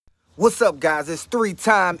What's up, guys? It's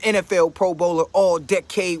three-time NFL Pro Bowler,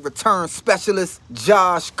 all-decade return specialist,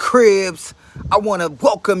 Josh Cribbs. I want to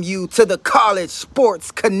welcome you to the College Sports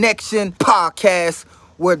Connection podcast,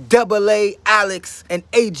 where AA Alex and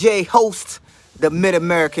AJ host the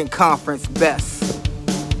Mid-American Conference Best.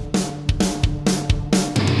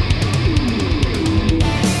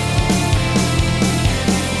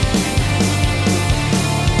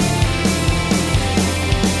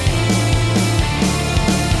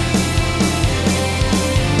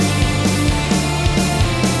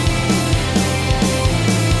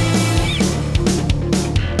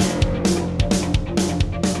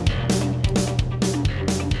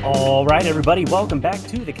 All right, everybody, welcome back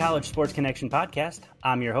to the College Sports Connection podcast.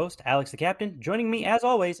 I'm your host, Alex the Captain. Joining me, as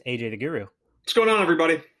always, AJ the Guru. What's going on,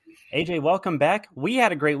 everybody? AJ, welcome back. We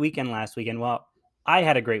had a great weekend last weekend. Well, I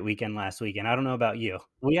had a great weekend last weekend. I don't know about you.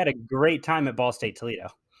 We had a great time at Ball State Toledo.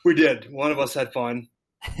 We did. One of us had fun.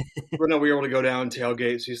 We were able to go down,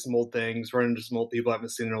 tailgate, see some old things, run into some old people I haven't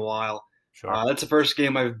seen in a while. Sure. That's the first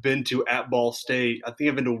game I've been to at Ball State. I think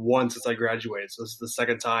I've been to one since I graduated, so this is the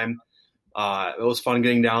second time. It was fun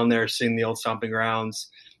getting down there, seeing the old stomping grounds,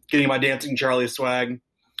 getting my Dancing Charlie swag.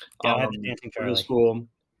 Yeah, I had the Dancing Charlie. It was cool.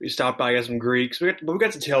 We stopped by, got some Greeks. We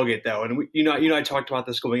got to tailgate, though. And I talked about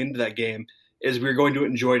this going into that game, is we were going to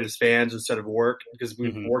enjoy it as fans instead of work, because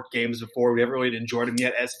we've worked games before. We haven't really enjoyed them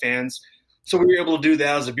yet as fans. So we were able to do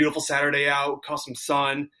that. It was a beautiful Saturday out, caught some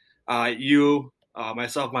sun.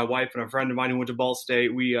 Myself, my wife, and a friend of mine who went to Ball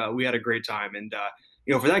State, we had a great time. And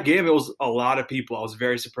for that game, it was a lot of people. I was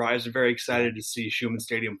very surprised and very excited to see Schumann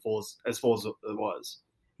Stadium as full as it was.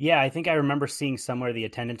 Yeah, I think I remember seeing somewhere the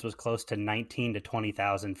attendance was close to 19 to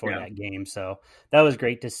 20,000 for that game. So that was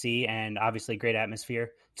great to see, and obviously great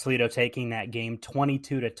atmosphere. Toledo taking that game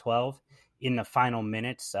 22-12 in the final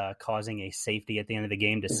minutes, causing a safety at the end of the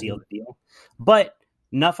game to seal the deal. But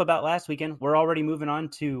enough about last weekend. We're already moving on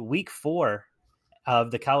to week 4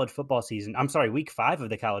 of the college football season. I'm sorry, week 5 of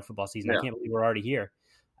the college football season. I can't believe we're already here.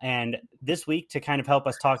 And this week, to kind of help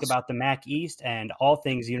us talk about the MAC East and all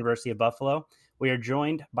things University of Buffalo, we are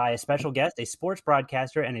joined by a special guest, a sports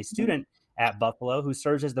broadcaster and a student at Buffalo who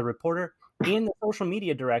serves as the reporter and the social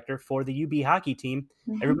media director for the UB hockey team.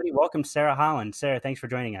 Everybody, welcome Sara Holland. Sara, thanks for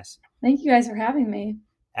joining us. Thank you guys for having me.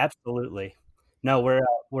 Absolutely. No,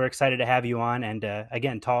 we're excited to have you on and,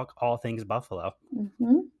 again, talk all things Buffalo.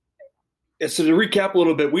 Yeah, so to recap a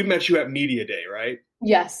little bit, we met you at Media Day, right?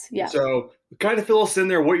 Yes, yeah. So kind of fill us in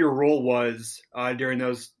there what your role was during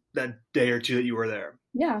that day or two that you were there.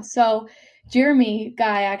 Yeah, so Jeremy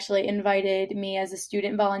Guy actually invited me as a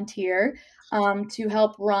student volunteer to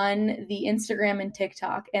help run the Instagram and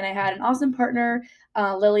TikTok. And I had an awesome partner,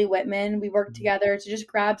 Lily Whitman. We worked together to just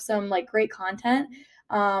grab some great content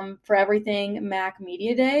for everything MAC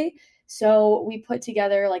Media Day. So we put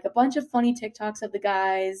together a bunch of funny TikToks of the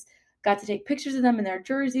guys, got to take pictures of them in their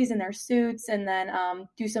jerseys and their suits, and then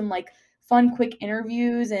do some fun, quick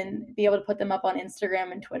interviews and be able to put them up on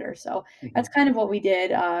Instagram and Twitter. So that's kind of what we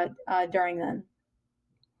did during then.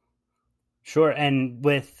 Sure. And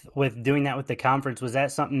with doing that with the conference, was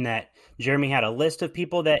that something that Jeremy had a list of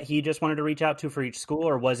people that he just wanted to reach out to for each school,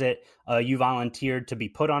 or was it you volunteered to be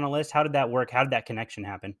put on a list? How did that work? How did that connection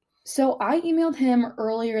happen? So I emailed him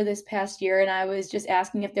earlier this past year, and I was just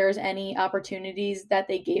asking if there was any opportunities that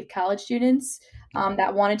they gave college students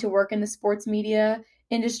that wanted to work in the sports media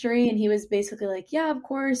industry. And he was basically like, yeah, of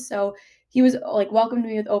course. So he was welcomed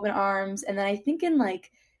me with open arms. And then I think in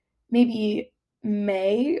maybe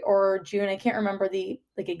May or June, I can't remember the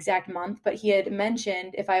exact month, but he had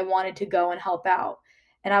mentioned if I wanted to go and help out,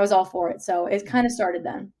 and I was all for it. So it kind of started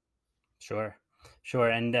then. Sure.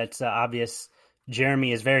 And that's obvious.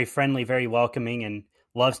 Jeremy is very friendly, very welcoming, and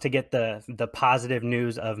loves to get the positive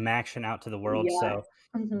news of MACtion out to the world. Yeah. So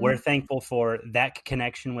we're thankful for that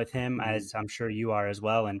connection with him, as I'm sure you are as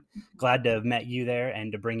well, and glad to have met you there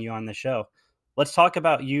and to bring you on the show. Let's talk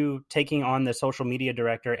about you taking on the social media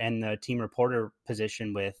director and the team reporter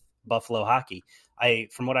position with Buffalo Hockey.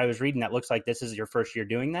 From what I was reading, that looks like this is your first year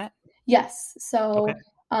doing that? Yes. So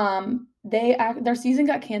their season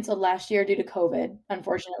got canceled last year due to COVID,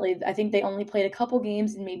 unfortunately. I think they only played a couple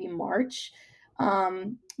games in maybe March.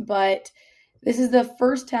 But this is the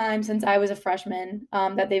first time since I was a freshman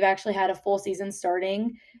that they've actually had a full season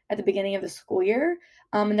starting at the beginning of the school year.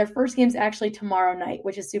 And their first game's actually tomorrow night,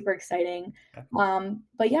 which is super exciting.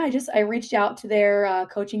 But yeah, I reached out to their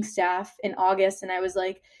coaching staff in August, and I was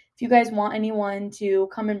like, if you guys want anyone to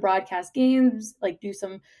come and broadcast games, do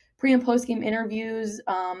some pre and post game interviews,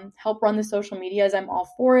 help run the social medias. I'm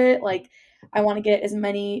all for it. Like, I want to get as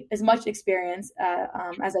much experience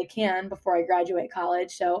as I can before I graduate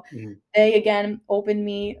college. So they again welcomed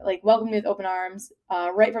me with open arms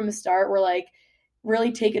right from the start. We're like,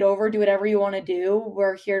 really take it over, do whatever you want to do.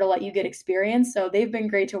 We're here to let you get experience. So they've been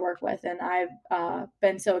great to work with, and I've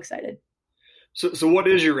been so excited. So what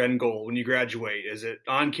is your end goal when you graduate? Is it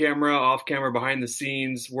on camera, off camera, behind the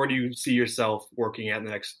scenes? Where do you see yourself working at in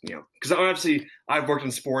the next, because obviously I've worked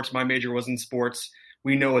in sports. My major was in sports.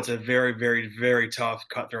 We know it's a very, very, very tough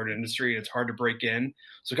cutthroat industry. It's hard to break in.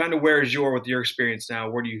 So kind of with your experience now,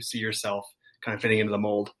 where do you see yourself kind of fitting into the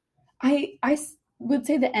mold? I would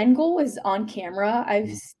say the end goal is on camera.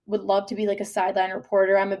 I would love to be like a sideline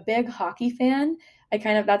reporter. I'm a big hockey fan.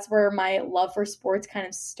 That's where my love for sports kind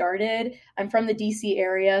of started. I'm from the DC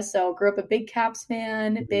area, so grew up a big Caps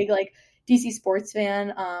fan, big like DC sports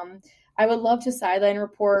fan. I would love to sideline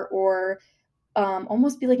report or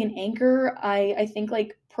almost be like an anchor. I think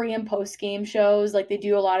like pre and post game shows, like they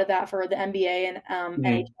do a lot of that for the NBA and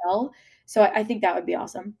NHL. So I think that would be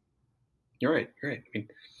awesome. You're right. I mean,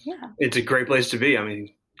 it's a great place to be. I mean,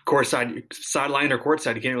 sideline or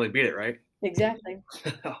courtside, you can't really beat it, right? Exactly.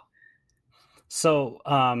 So,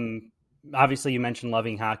 obviously you mentioned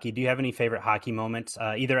loving hockey. Do you have any favorite hockey moments,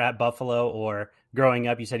 either at Buffalo or growing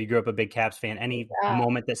up? You said you grew up a big Caps fan. Any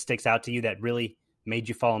moment that sticks out to you that really made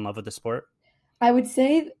you fall in love with the sport? I would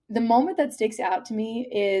say the moment that sticks out to me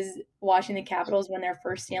is watching the Capitals win their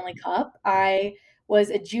first Stanley Cup. I was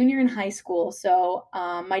a junior in high school, so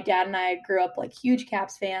my dad and I grew up like huge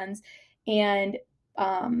Caps fans, and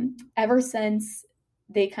ever since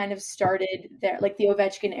they kind of started their like the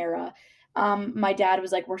Ovechkin era, my dad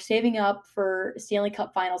was like, we're saving up for Stanley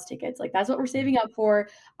Cup Finals tickets. Like, that's what we're saving up for.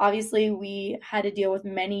 Obviously, we had to deal with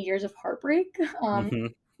many years of heartbreak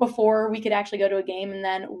before we could actually go to a game. And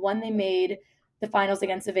then when they made the finals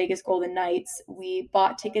against the Vegas Golden Knights, we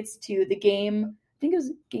bought tickets to the game. I think it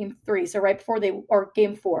was game 3. So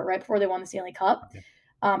game 4, right before they won the Stanley Cup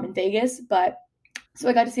in Vegas. So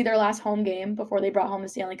I got to see their last home game before they brought home the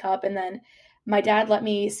Stanley Cup. And then my dad let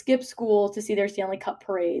me skip school to see their Stanley Cup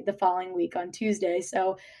parade the following week on Tuesday.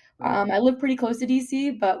 So I live pretty close to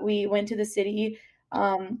DC, but we went to the city.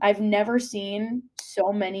 I've never seen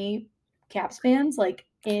so many Caps fans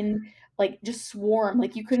just swarm.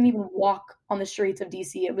 Like, you couldn't even walk on the streets of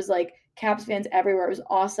DC. It was like Caps fans everywhere. It was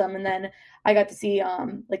awesome. And then I got to see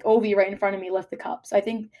like Ovi right in front of me lift the cup. So I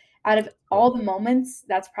think out of all the moments,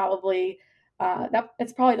 that's probably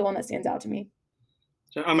it's probably the one that stands out to me.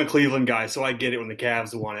 I'm a Cleveland guy, so I get it when the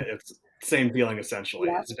Cavs won it. It's the same feeling, essentially.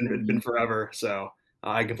 Yeah. It's been forever, so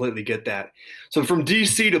I completely get that. So from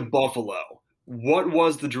D.C. to Buffalo, what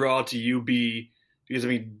was the draw to UB? Because, I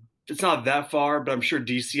mean, it's not that far, but I'm sure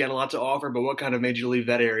D.C. had a lot to offer, but what kind of made you leave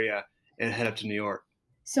that area and head up to New York?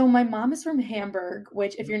 So my mom is from Hamburg,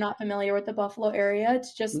 which, if you're not familiar with the Buffalo area,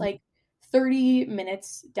 it's just like 30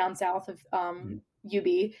 minutes down south of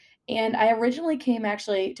UB. And I originally came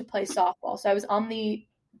actually to play softball. So I was on the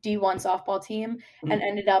D1 softball team and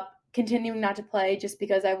ended up continuing not to play just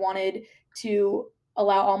because I wanted to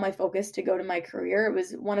allow all my focus to go to my career. It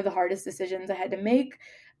was one of the hardest decisions I had to make.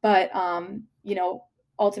 But,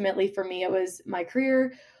 ultimately for me, it was my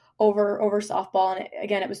career over softball. And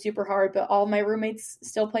again, it was super hard, but all my roommates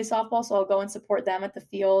still play softball. So I'll go and support them at the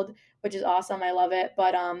field, which is awesome. I love it.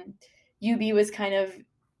 But UB was kind of,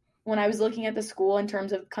 when I was looking at the school in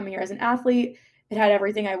terms of coming here as an athlete, it had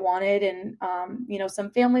everything I wanted. And,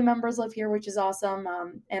 some family members live here, which is awesome.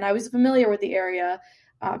 And I was familiar with the area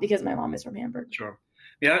because my mom is from Hamburg. Sure.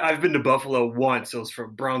 Yeah, I've been to Buffalo once. It was for a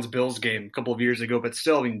Browns-Bills game a couple of years ago, but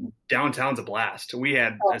still, I mean, downtown's a blast. We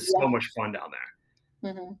had so much fun down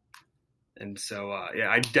there. Mm-hmm. And so,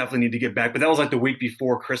 I definitely need to get back. But that was like the week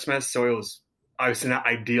before Christmas, so it was obviously not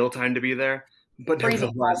ideal time to be there. But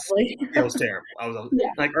nevertheless, it was terrible.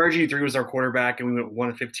 Like RG3 was our quarterback, and we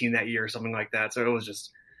went 1-15 that year or something like that. So it was just,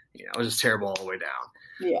 it was just terrible all the way down.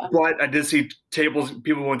 Yeah. But I did see tables.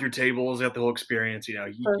 People went through tables. Got the whole experience. You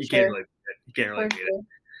can't really beat it.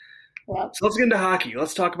 Yep. So let's get into hockey.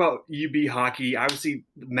 Let's talk about UB hockey. Obviously,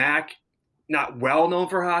 MAC, not well known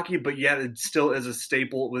for hockey, but yet it still is a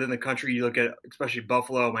staple within the country. You look at especially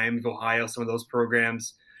Buffalo, Miami of Ohio, some of those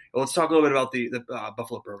programs. Let's talk a little bit about the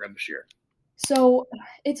Buffalo program this year. So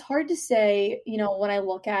it's hard to say, when I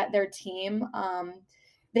look at their team,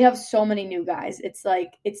 they have so many new guys. It's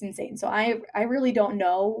insane. So I really don't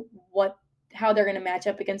know how they're going to match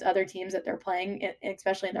up against other teams that they're playing,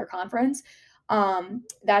 especially in their conference.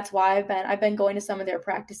 That's why I've been going to some of their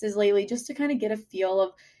practices lately just to kind of get a feel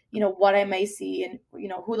of, what I may see and,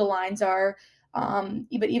 who the lines are.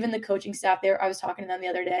 But even the coaching staff there, I was talking to them the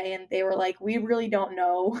other day, and they were like, we really don't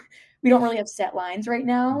know. We don't really have set lines right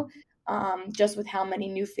now, just with how many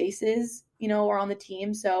new faces, are on the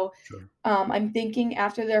team. So Sure. I'm thinking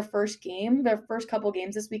after their first couple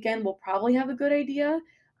games this weekend, we'll probably have a good idea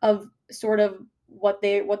of sort of what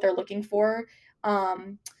they're looking for.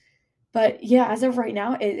 But yeah, as of right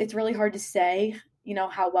now, it's really hard to say,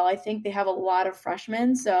 how well. I think they have a lot of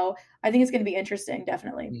freshmen, so I think it's going to be interesting,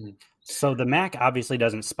 definitely. So the MAC obviously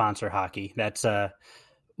doesn't sponsor hockey. That's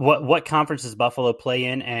what conference does Buffalo play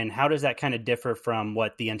in, and how does that kind of differ from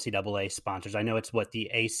what the NCAA sponsors? I know it's what the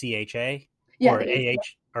ACHA or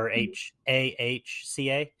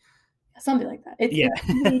AHCA, something like that. It's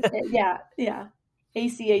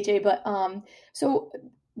ACHA. But so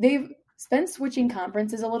they've been switching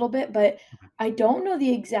conferences a little bit, but I don't know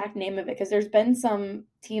the exact name of it because there's been some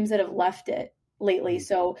teams that have left it lately.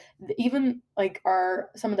 So even like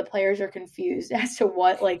some of the players are confused as to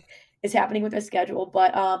what is happening with their schedule.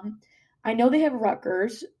 But I know they have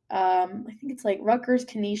Rutgers. I think it's like Rutgers,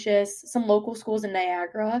 Canisius, some local schools in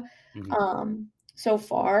Niagara so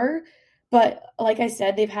far. But like I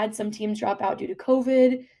said, they've had some teams drop out due to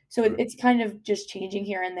COVID. So it's kind of just changing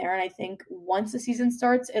here and there. And I think once the season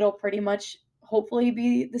starts, it'll pretty much hopefully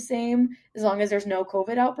be the same as long as there's no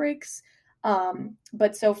COVID outbreaks.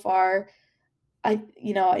 But so far,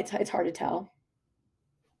 it's hard to tell.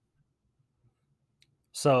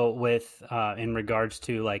 So with in regards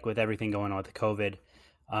to with everything going on with the COVID,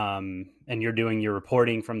 and you're doing your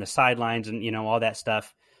reporting from the sidelines and all that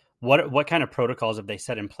stuff, what kind of protocols have they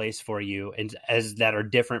set in place for you, and as that are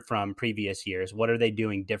different from previous years? What are they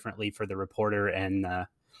doing differently for the reporter and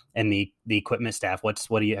the equipment staff? What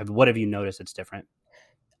have you noticed that's different?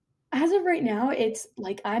 As of right now, it's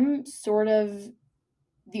like I'm sort of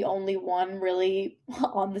the only one really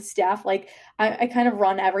on the staff. I kind of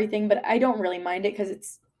run everything, but I don't really mind it because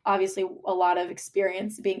it's obviously a lot of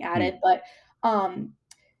experience being added. But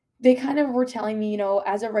they kind of were telling me,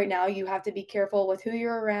 as of right now, you have to be careful with who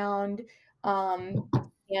you're around. And,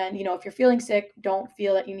 if you're feeling sick, don't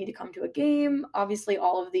feel that you need to come to a game. Obviously,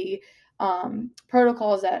 all of the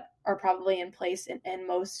protocols that are probably in place in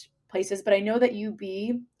most places. But I know that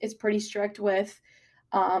UB is pretty strict with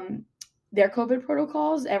their COVID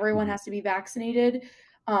protocols. Everyone has to be vaccinated.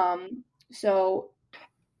 So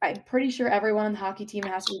I'm pretty sure everyone on the hockey team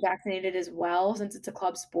has to be vaccinated as well, since it's a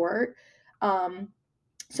club sport.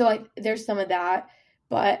 So there's some of that,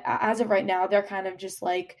 but as of right now, they're kind of just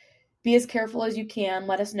be as careful as you can,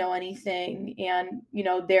 let us know anything. And,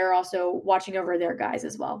 they're also watching over their guys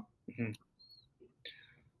as well. Mm-hmm.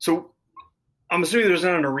 So I'm assuming there's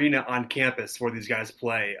not an arena on campus where these guys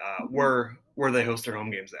play. Where they host their home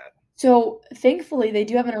games at? So thankfully they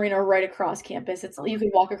do have an arena right across campus. You can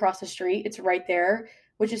walk across the street. It's right there,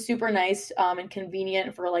 which is super nice and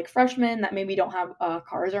convenient for freshmen that maybe don't have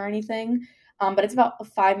cars or anything. But it's about a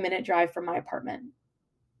 5-minute drive from my apartment.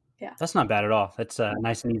 Yeah. That's not bad at all. That's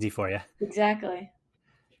nice and easy for you. Exactly.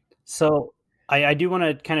 So I do want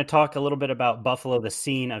to kind of talk a little bit about Buffalo, the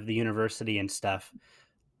scene of the university and stuff.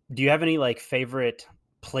 Do you have any favorite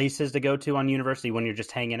places to go to on university when you're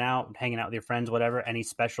just hanging out with your friends, whatever? Any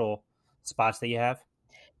special spots that you have?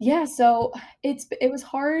 Yeah. So it was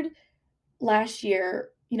hard last year,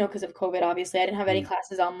 because of COVID, obviously. I didn't have any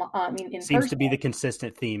classes in Seems person. to be the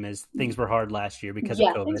consistent theme is things were hard last year because of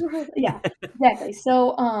COVID. Things were hard. Yeah, exactly.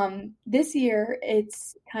 So this year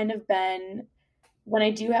it's kind of been, when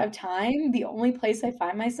I do have time, the only place I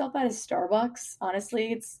find myself at is Starbucks.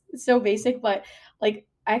 Honestly, it's so basic, but I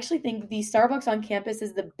actually think the Starbucks on campus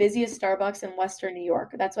is the busiest Starbucks in Western New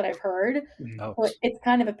York. That's what I've heard. Oh. But it's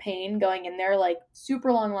kind of a pain going in there,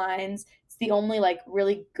 super long lines. The only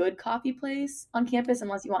really good coffee place on campus,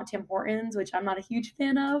 unless you want Tim Hortons, which I'm not a huge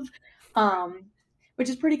fan of, which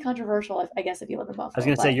is pretty controversial, I guess, if you live in Buffalo. I was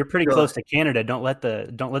going to say, you're pretty close to Canada. Don't let the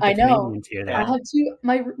I know. Canadians hear that. I have two.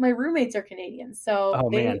 My roommates are Canadian, so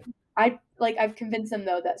man. I've convinced them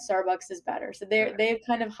though that Starbucks is better. So they've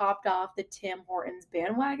kind of hopped off the Tim Hortons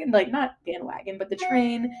bandwagon, not bandwagon, but the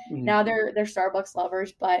train. Now they're Starbucks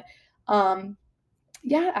lovers. But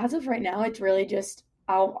yeah, as of right now, it's really just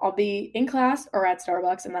I'll be in class or at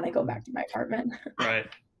Starbucks, and then I go back to my apartment. Right.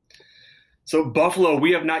 So Buffalo,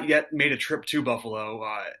 we have not yet made a trip to Buffalo.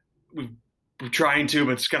 We're trying to,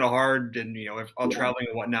 but it's kind of hard, and all traveling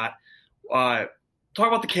and whatnot. Talk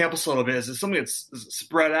about the campus a little bit. Is it something that's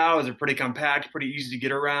spread out? Is it pretty compact, pretty easy to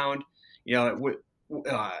get around?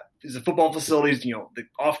 Is the football facilities, the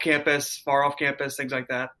off campus, far off campus, things like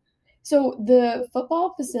that? So the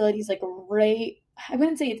football facilities, right, I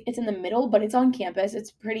wouldn't say it's in the middle, but it's on campus.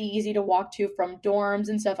 It's pretty easy to walk to from dorms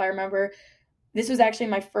and stuff. I remember this was actually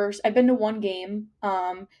my first. I've been to one game,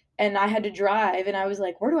 and I had to drive, and I was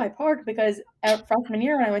like, where do I park? Because at freshman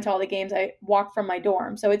year when I went to all the games, I walked from my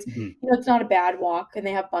dorm, so it's it's not a bad walk, and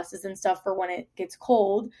they have buses and stuff for when it gets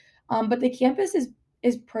cold. But the campus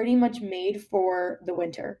is pretty much made for the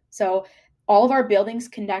winter, so all of our buildings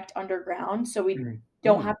connect underground, so we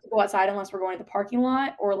don't have to go outside unless we're going to the parking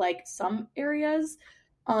lot or like some areas.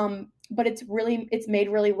 But it's made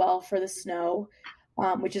really well for the snow,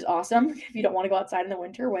 which is awesome if you don't want to go outside in the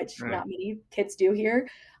winter, which not many kids do here.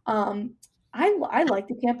 I like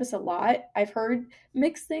the campus a lot. I've heard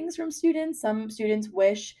mixed things from students. Some students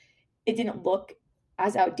wish it didn't look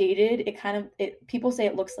as outdated. People say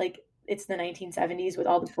it looks like it's the 1970s with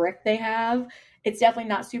all the brick they have. It's definitely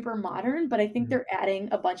not super modern, but I think they're adding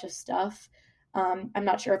a bunch of stuff. I'm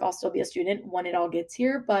not sure if I'll still be a student when it all gets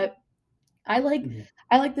here, but I like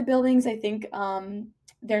the buildings. I think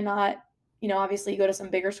they're not, obviously you go to some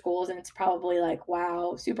bigger schools and it's probably like,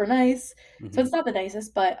 wow, super nice. So it's not the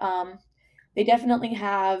nicest, but they're definitely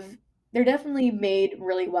made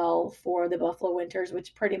really well for the Buffalo winters,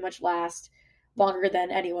 which pretty much last longer than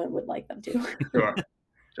anyone would like them to. Sure.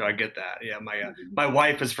 So I get that. Yeah, my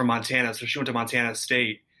wife is from Montana, so she went to Montana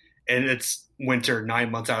State, and it's winter 9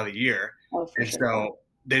 months out of the year. Oh, for and sure. so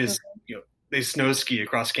they just they snow ski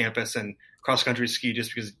across campus and cross country ski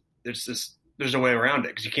just because there's no way around it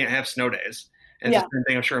because you can't have snow days. And it's the same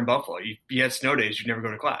thing I'm sure in Buffalo. You had snow days, you'd never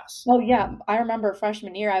go to class. Oh yeah, I remember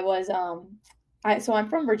freshman year I was so I'm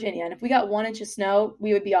from Virginia, and if we got 1 inch of snow,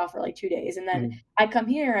 we would be off for like 2 days. And then I come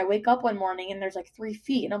here, I wake up one morning and there's like 3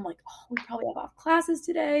 feet, and I'm like, oh, we probably have off classes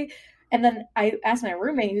today. And then I asked my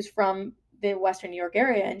roommate who's from the Western New York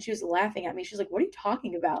area, and she was laughing at me. She's like, what are you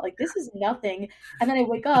talking about? Like, this is nothing. And then I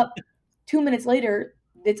wake up 2 minutes later,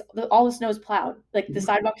 all the snow's plowed. Like the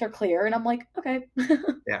sidewalks are clear, and I'm like, okay.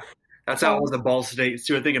 Yeah, that's how it was at Ball State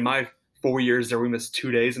too. I think in my 4 years there, we missed 2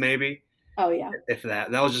 days maybe. Oh yeah, if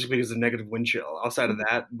that. That was just because of negative wind chill. Outside of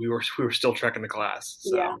that, we were still trekking to class.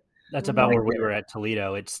 So. Yeah, that's about where we were at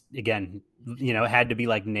Toledo. It's again, it had to be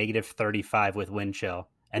like negative 35 with wind chill,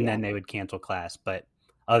 and then they would cancel class. But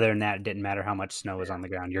other than that, it didn't matter how much snow was on the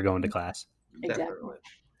ground. You're going to class. Exactly.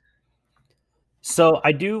 So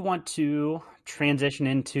I do want to transition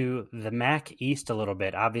into the MAC East a little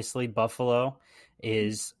bit. Obviously, Buffalo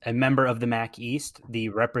is a member of the MAC East, the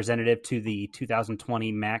representative to the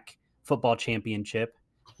 2020 MAC football championship,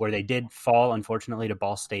 where they did fall, unfortunately, to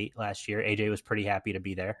Ball State last year. AJ was pretty happy to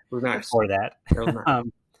be there for that. Nice.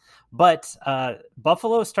 But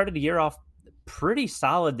Buffalo started the year off pretty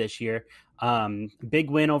solid this year. Big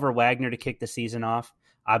win over Wagner to kick the season off.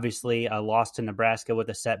 Obviously, a loss to Nebraska with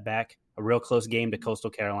a setback, a real close game to Coastal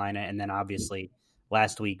Carolina, and then obviously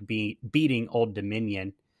last week beating Old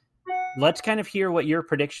Dominion. Let's kind of hear what your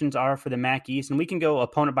predictions are for the MAC East, and we can go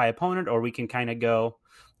opponent by opponent, or we can kind of go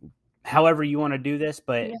however you want to do this.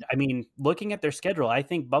 But, I mean, looking at their schedule, I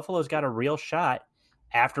think Buffalo's got a real shot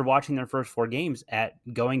after watching their first 4 games at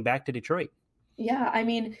going back to Detroit. Yeah, I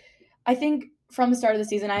mean, I think from the start of the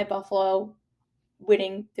season, I have Buffalo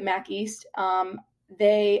winning the MAC East.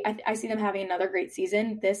 I see them having another great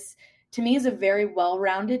season. This, to me, is a very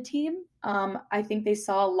well-rounded team. I think they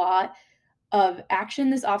saw a lot of action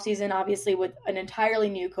this offseason, obviously, with an entirely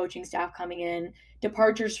new coaching staff coming in,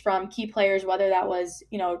 departures from key players, whether that was,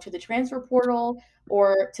 to the transfer portal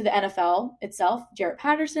or to the NFL itself. Jarrett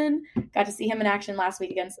Patterson, got to see him in action last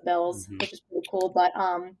week against the Bills, which is pretty cool. But,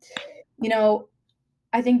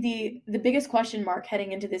 I think the biggest question mark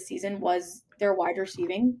heading into this season was their wide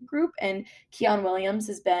receiving group, and Keon Williams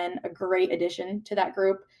has been a great addition to that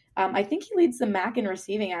group. I think he leads the MAC in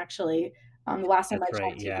receiving, actually. The last time I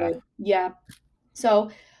checked, he did. Yeah.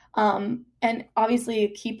 So, and obviously a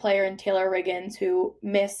key player in Taylor Riggins, who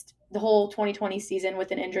missed the whole 2020 season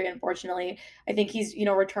with an injury, unfortunately. I think he's,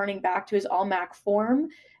 returning back to his all-MAC form.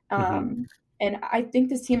 And I think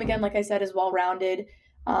this team, again, like I said, is well-rounded.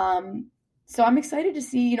 So I'm excited to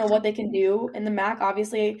see, what they can do in the MAC.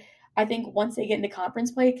 Obviously, I think once they get into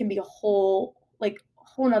conference play, it can be a whole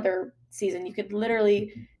nother season. You could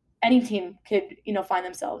literally, any team could, find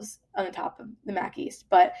themselves on the top of the MAC East.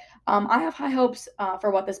 But I have high hopes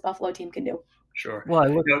for what this Buffalo team can do. Sure.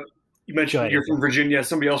 Well, you mentioned you're from Virginia.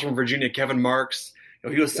 Somebody else from Virginia, Kevin Marks.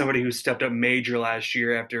 He was somebody who stepped up major last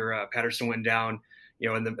year after Patterson went down,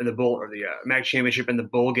 in the bowl or the MAC championship in the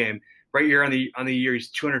bowl game. Right here on the year, he's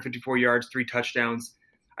 254 yards, 3 touchdowns.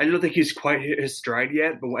 I don't think he's quite hit his stride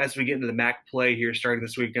yet, but as we get into the MAC play here starting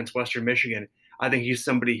this week against Western Michigan, I think he's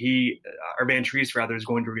somebody Van Treese is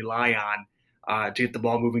going to rely on to get the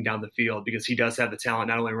ball moving down the field, because he does have the talent,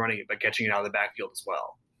 not only running it, but catching it out of the backfield as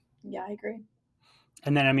well. Yeah, I agree.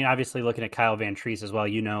 And then, I mean, obviously looking at Kyle Van Treese as well,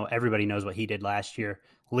 everybody knows what he did last year,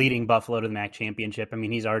 leading Buffalo to the MAC championship. I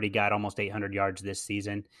mean, he's already got almost 800 yards this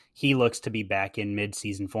season. He looks to be back in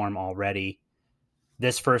midseason form already.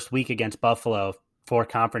 This first week against Buffalo for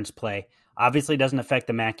conference play obviously doesn't affect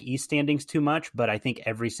the MAC East standings too much, but I think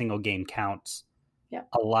every single game counts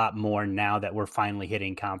a lot more now that we're finally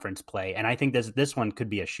hitting conference play. And I think this one could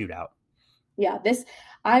be a shootout. Yeah,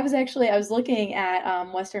 I was looking at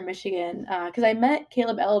Western Michigan because I met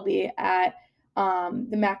Caleb Ellaby at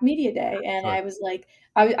the MAC Media Day, and I was like,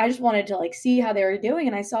 I just wanted to like see how they were doing,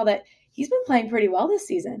 and I saw that he's been playing pretty well this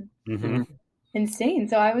season. Mm-hmm. Insane.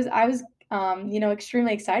 So I was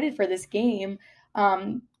extremely excited for this game.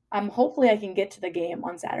 Hopefully I can get to the game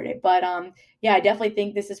on Saturday, but I definitely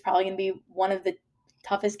think this is probably going to be one of the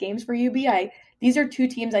toughest games for UB. These are two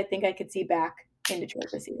teams I think I could see back in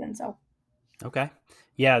Detroit this season. So. Okay.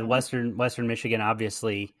 Yeah, Western Michigan,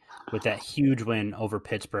 obviously, with that huge win over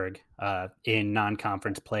Pittsburgh in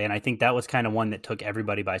non-conference play. And I think that was kind of one that took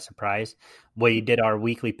everybody by surprise. We did our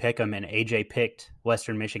weekly pick 'em, and AJ picked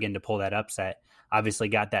Western Michigan to pull that upset. Obviously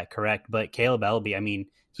got that correct. But Caleb Ellaby, I mean,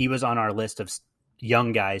 he was on our list of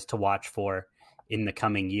young guys to watch for in the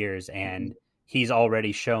coming years. And he's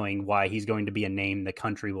already showing why he's going to be a name the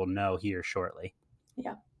country will know here shortly.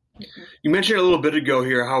 Yeah. You mentioned a little bit ago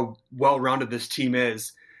here how well-rounded this team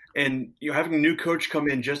is, and having a new coach come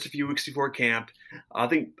in just a few weeks before camp. I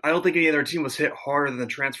don't think any other team was hit harder than the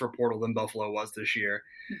transfer portal than Buffalo was this year.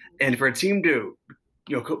 And for a team to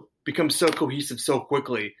become so cohesive so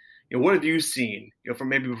quickly, what have you seen?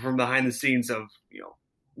 From behind the scenes of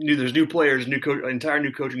there's new players, entire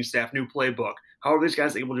new coaching staff, new playbook. How are these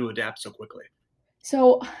guys able to adapt so quickly?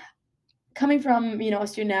 So. Coming from, a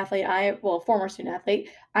student athlete, former student athlete,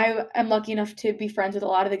 I am lucky enough to be friends with a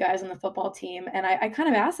lot of the guys on the football team. And I kind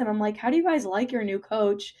of asked them, I'm like, how do you guys like your new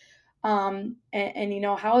coach? And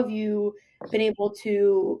how have you been able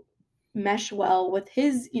to mesh well with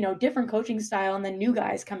his, different coaching style and then new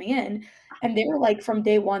guys coming in? And they were like, from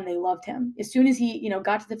day one, they loved him. As soon as he,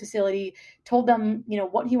 got to the facility, told them,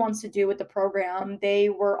 what he wants to do with the program, they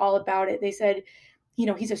were all about it. They said,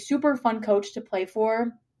 he's a super fun coach to play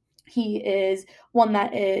for. He is one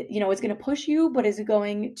that is going to push you, but is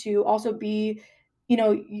going to also be,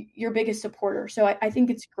 your biggest supporter. So I think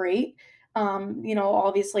it's great.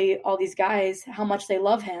 Obviously all these guys, how much they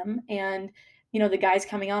love him, and, the guys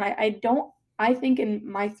coming on, I think in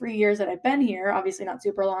my 3 years that I've been here, obviously not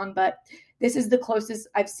super long, but this is the closest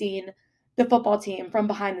I've seen the football team from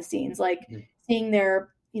behind the scenes, like seeing their,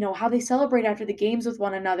 how they celebrate after the games with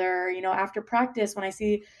one another, after practice, when I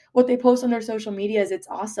see what they post on their social medias, it's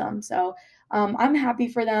awesome. So I'm happy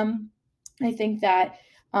for them. I think that,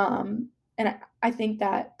 I think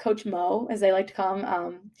that Coach Mo, as they like to call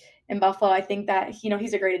him, in Buffalo, I think that,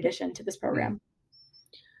 he's a great addition to this program.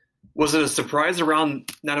 Was it a surprise around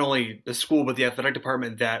not only the school, but the athletic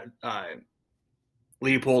department that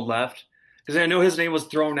Leopold left? Because I know his name was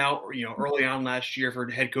thrown out, early on last year for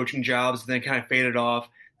head coaching jobs, and then kind of faded off.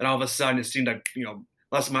 And all of a sudden, it seemed like,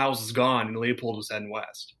 Les Miles is gone, and Leopold was heading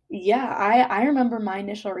west. Yeah, I remember my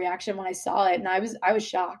initial reaction when I saw it, and I was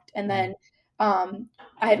shocked. And then I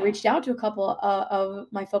had reached out to a couple of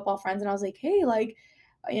my football friends, and I was like, hey, like,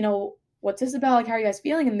 what's this about? Like, how are you guys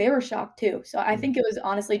feeling? And they were shocked too. So I think it was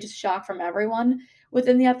honestly just shock from everyone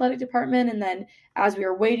within the athletic department. And then as we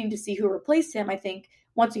were waiting to see who replaced him, I think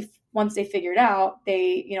once they figured out,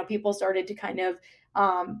 people started to kind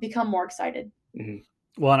of become more excited. Mm-hmm.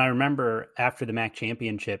 Well, and I remember after the MAC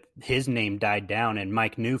championship, his name died down, and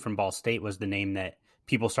Mike New from Ball State was the name that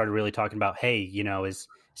people started really talking about. Hey, is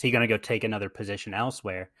he going to go take another position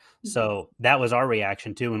elsewhere? Mm-hmm. So that was our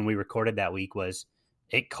reaction too when we recorded that week. Was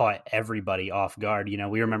it caught everybody off guard?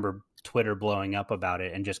 We remember Twitter blowing up about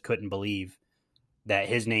it and just couldn't believe that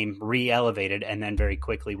his name re-elevated and then very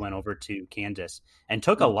quickly went over to Kansas and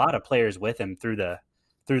took a lot of players with him through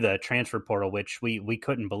the transfer portal, which we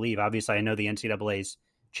couldn't believe. Obviously, I know the NCAA's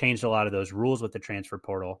changed a lot of those rules with the transfer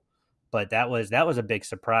portal, but that was a big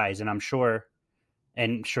surprise. And I'm sure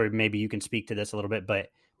maybe you can speak to this a little bit, but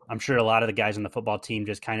I'm sure a lot of the guys on the football team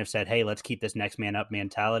just kind of said, hey, let's keep this next man up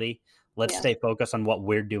mentality. Let's stay focused on what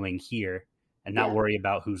we're doing here and not worry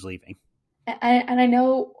about who's leaving. And I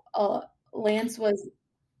know Lance was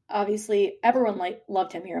obviously, everyone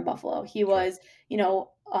loved him here in Buffalo. He was,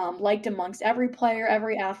 liked amongst every player,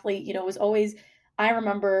 every athlete, was always, I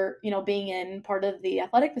remember, being in part of the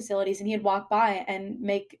athletic facilities, and he'd walk by and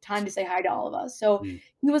make time to say hi to all of us. So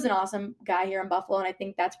he was an awesome guy here in Buffalo. And I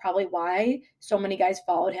think that's probably why so many guys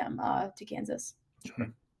followed him to Kansas.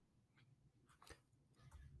 Sure.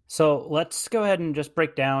 So let's go ahead and just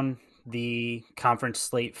break down the conference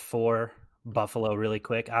slate for Buffalo really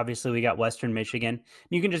quick. Obviously, we got Western Michigan.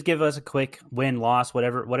 You can just give us a quick win-loss,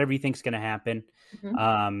 whatever you think is going to happen.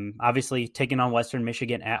 Obviously, taking on Western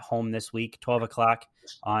Michigan at home this week, 12 o'clock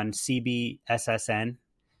on CBSSN.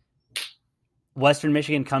 Western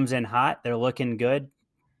Michigan comes in hot. They're looking good.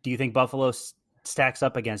 Do you think Buffalo stacks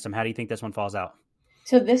up against them? How do you think this one falls out?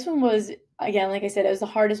 So this one was, again, like I said, it was the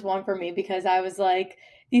hardest one for me because I was like,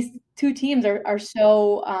 these two teams are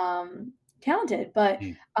so talented. But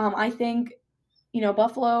I think,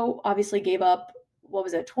 Buffalo obviously gave up, what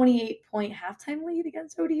was it, 28-point halftime lead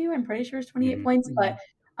against ODU. I'm pretty sure it's 28 points. But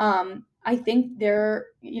I think they're,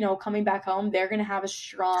 coming back home, they're going to have a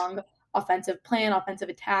strong offensive plan, offensive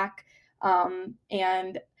attack.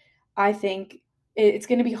 And I think it's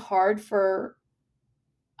going to be hard for,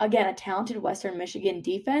 again, a talented Western Michigan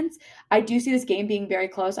defense. I do see this game being very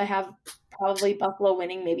close. I have probably Buffalo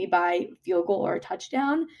winning maybe by field goal or a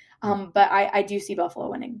touchdown. But I do see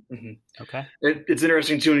Buffalo winning. Okay. It's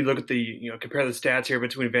interesting too when you look at compare the stats here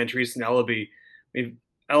between Van Treese and Ellaby. I mean,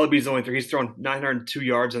 Ellaby's only he's thrown 902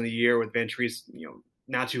 yards on the year with Van Treese,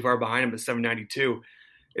 not too far behind him at 792.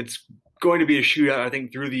 It's going to be a shootout, I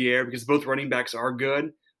think, through the air because both running backs are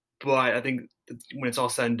good. But I think when it's all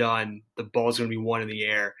said and done, the ball is going to be won in the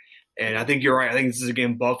air. And I think you're right. I think this is a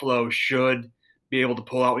game Buffalo should be able to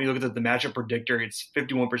pull out. When you look at the matchup predictor, it's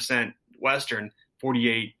 51% Western,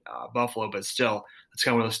 48 Buffalo, but still, it's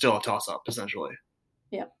kind of still a toss-up, essentially.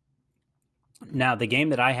 Yeah. Now, the game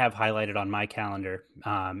that I have highlighted on my calendar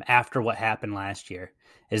after what happened last year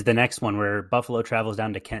is the next one where Buffalo travels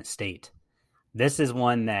down to Kent State. This is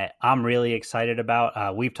one that I'm really excited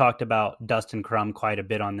about. We've talked about Dustin Crum quite a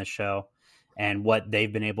bit on the show and what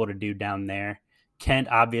they've been able to do down there. Kent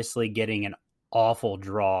obviously getting an awful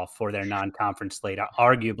draw for their non-conference slate,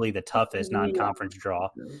 arguably the toughest non-conference draw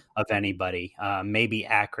of anybody. Maybe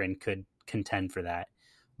Akron could contend for that.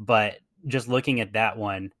 But just looking at that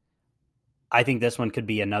one, I think this one could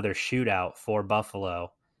be another shootout for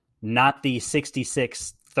Buffalo. Not the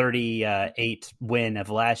 66-38 win of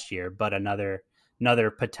last year, but another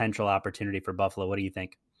potential opportunity for Buffalo. What do you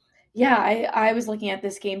think? Yeah, I was looking at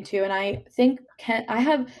this game too, and I think I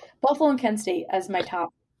have Buffalo and Kent State as my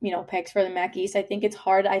top, picks for the MAC East. I think it's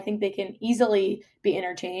hard. I think they can easily be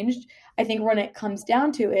interchanged. I think when it comes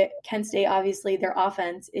down to it, Kent State, obviously, their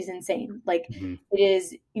offense is insane. Like it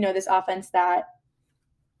is, this offense that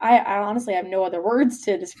I honestly have no other words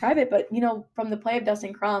to describe it. But from the play of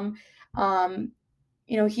Dustin Crum,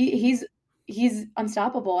 he's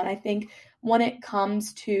unstoppable. And I think when it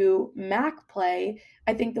comes to MAC play,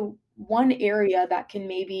 I think the one area that can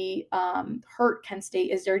maybe hurt Kent State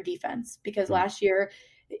is their defense because last year,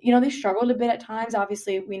 they struggled a bit at times.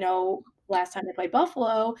 Obviously, we know last time they played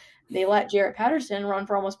Buffalo, they let Jarrett Patterson run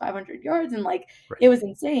for almost 500 yards and it was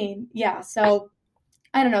insane. Yeah. So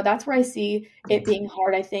I don't know. That's where I see it being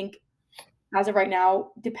hard. I think as of right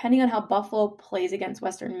now, depending on how Buffalo plays against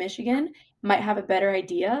Western Michigan, might have a better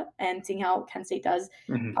idea and seeing how Kent State does,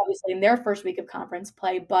 obviously, in their first week of conference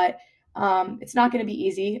play. But it's not going to be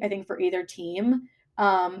easy, I think, for either team.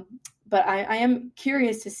 But I am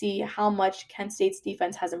curious to see how much Kent State's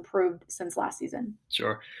defense has improved since last season.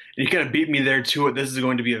 Sure. You kind of beat me there, too. This is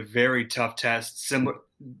going to be a very tough test.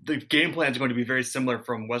 The game plan is going to be very similar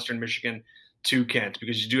from Western Michigan to Kent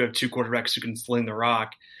because you do have two quarterbacks who can sling the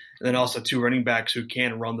rock and then also two running backs who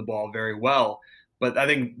can run the ball very well. But I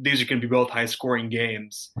think these are going to be both high-scoring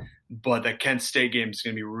games. But the Kent State game is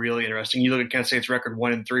going to be really interesting. You look at Kent State's record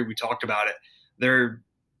 1-3. We talked about it. Their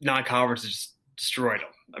non-conference just destroyed them.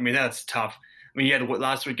 I mean, that's tough. I mean, you had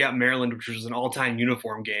last week at Maryland, which was an all-time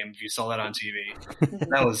uniform game. If you saw that on TV,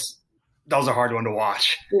 that was a hard one to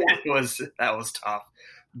watch. Yeah. That was tough.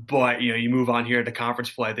 But you move on here to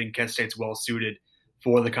conference play. I think Kent State's well suited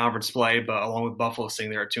for the conference play. But along with Buffalo sitting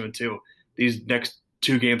there at 2-2, these next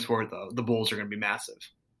two games for the Bulls are going to be massive.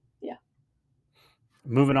 Yeah.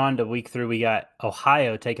 Moving on to week 3, we got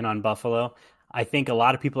Ohio taking on Buffalo. I think a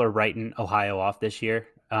lot of people are writing Ohio off this year,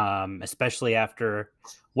 especially after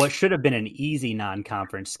what should have been an easy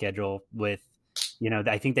non-conference schedule with,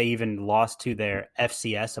 I think they even lost to their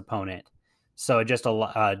FCS opponent. So just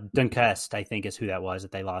Dunkest, I think, is who that was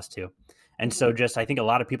that they lost to. And so I think a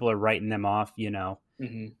lot of people are writing them off,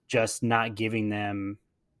 just not giving them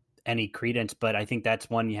any credence. But I think that's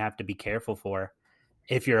one you have to be careful for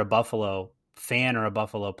if you're a Buffalo fan or a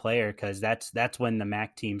Buffalo player, because that's when the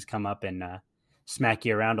MAC teams come up and smack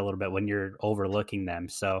you around a little bit when you're overlooking them.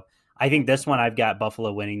 So I think this one, I've got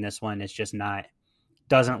Buffalo winning this one. It's just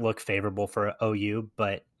doesn't look favorable for OU,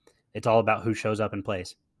 but it's all about who shows up and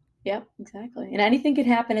plays. Yep, exactly. And anything could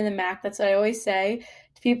happen in the MAC. That's what I always say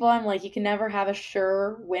to people. I'm like, you can never have a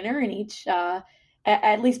sure winner in each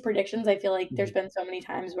at least predictions. I feel like there's been so many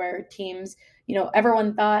times where teams,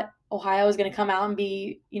 everyone thought Ohio was going to come out and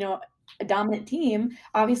be, a dominant team.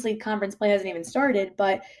 Obviously, conference play hasn't even started,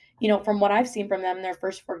 but from what I've seen from them in their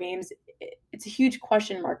first 4 games, it's a huge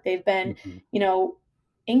question mark. They've been,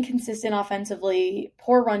 inconsistent offensively,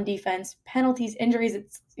 poor run defense, penalties,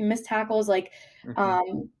 injuries, missed tackles, and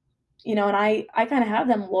I kind of have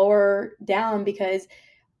them lower down because,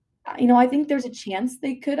 I think there's a chance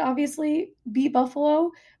they could obviously beat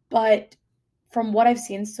Buffalo, but from what I've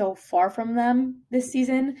seen so far from them this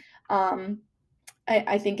season,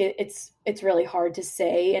 I think it's really hard to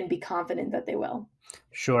say and be confident that they will.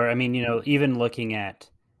 Sure. I mean, even looking at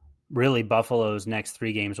really Buffalo's next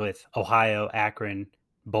 3 games with Ohio, Akron,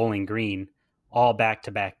 Bowling Green, all back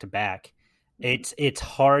to back to back, it's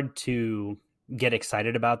hard to get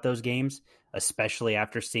excited about those games, especially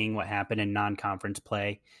after seeing what happened in non-conference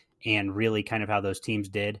play and really kind of how those teams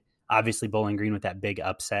did. Obviously, Bowling Green with that big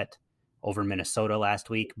upset over Minnesota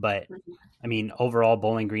last week, but I mean, overall,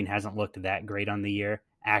 Bowling Green hasn't looked that great on the year.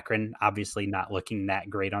 Akron, obviously not looking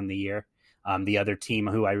that great on the year. The other team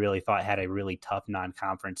who I really thought had a really tough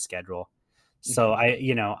non-conference schedule. So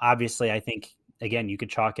obviously I think, again, you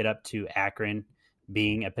could chalk it up to Akron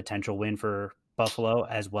being a potential win for Buffalo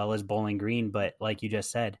as well as Bowling Green. But like you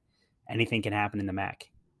just said, anything can happen in the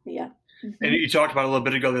MAC. Yeah. Mm-hmm. And you talked about a little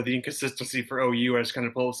bit ago that the inconsistency for OU, I just kind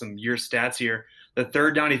of pulled some year stats here. The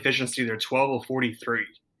third down efficiency, they're 12 of 43,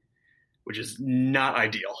 which is not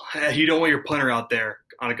ideal. You don't want your punter out there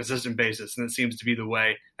on a consistent basis, and it seems to be the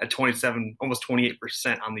way at 27, almost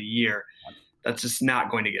 28% on the year. That's just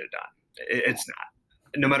not going to get it done. It's not.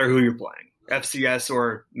 No matter who you're playing, FCS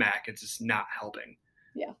or MAC, it's just not helping.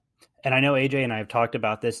 Yeah. And I know AJ and I have talked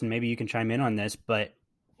about this, and maybe you can chime in on this, but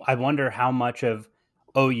I wonder how much of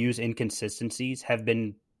OU's inconsistencies have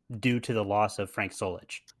been due to the loss of Frank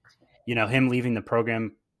Solich. Him leaving the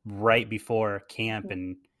program right before camp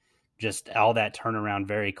and just all that turnaround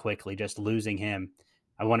very quickly, just losing him.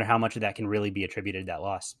 I wonder how much of that can really be attributed to that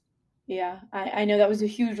loss. Yeah, I know that was a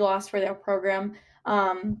huge loss for their program.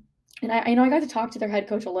 And I know I got to talk to their head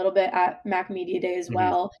coach a little bit at MAC Media Day as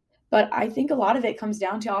well. But I think a lot of it comes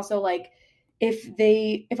down to also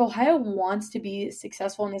if Ohio wants to be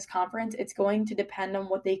successful in this conference, it's going to depend on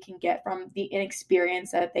what they can get from the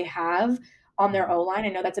inexperience that they have on their O-line. I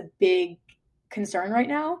know that's a big concern right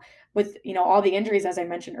now with, all the injuries, as I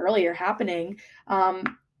mentioned earlier, happening.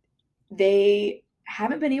 They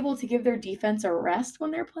haven't been able to give their defense a rest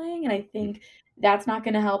when they're playing. And I think that's not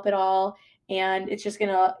going to help at all. And it's just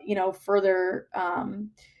going to, further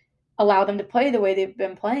allow them to play the way they've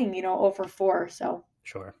been playing, 0 for 4. So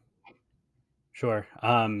Sure.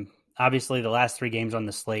 Obviously, the last 3 games on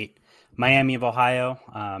the slate, Miami of Ohio,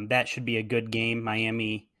 that should be a good game.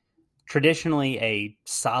 Miami, traditionally a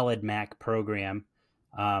solid MAC program.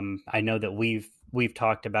 I know that we've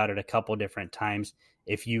talked about it a couple different times.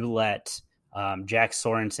 If you let Jack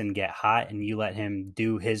Sorensen get hot and you let him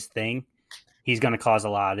do his thing, he's going to cause a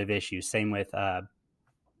lot of issues. Same with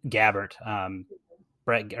Gabbert.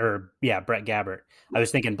 Brett Gabbert. I was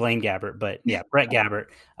thinking Blaine Gabbert, but yeah, Brett Gabbert.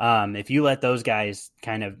 If you let those guys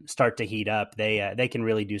kind of start to heat up, they can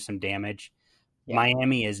really do some damage. Yeah.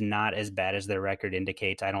 Miami is not as bad as their record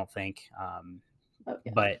indicates, I don't think.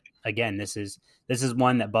 But again, this is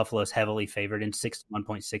one that Buffalo's heavily favored in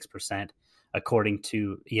 61.6%, according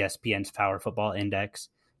to ESPN's Power Football Index,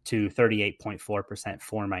 to 38.4%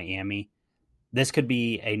 for Miami. This could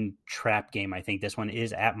be a trap game. I think this one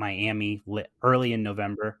is at Miami early in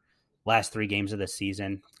November. Last 3 games of the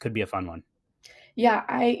season could be a fun one.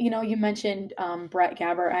 Yeah, you mentioned Brett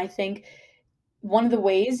Gabbert. I think one of the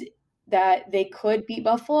ways that they could beat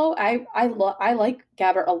Buffalo, I like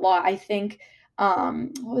Gabbert a lot. I think I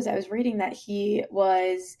was reading that he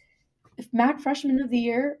was MAC Freshman of the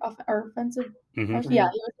Year or offensive. Mm-hmm. Yeah,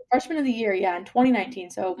 he was Freshman of the Year. Yeah, in 2019.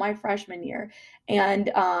 So my freshman year, and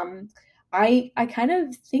I kind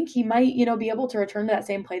of think he might, be able to return to that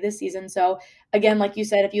same play this season. So again, like you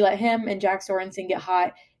said, if you let him and Jack Sorensen get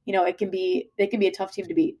hot, they can be a tough team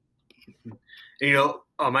to beat.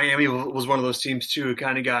 Miami was one of those teams too who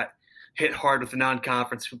kind of got hit hard with the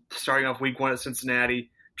non-conference, starting off week 1 at Cincinnati,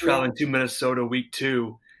 traveling to Minnesota week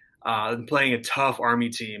 2, and playing a tough Army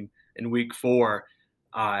team in week 4.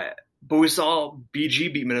 But we saw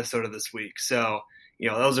BG beat Minnesota this week. So,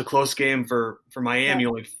 that was a close game for Miami,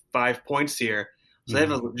 only 5 points here. So they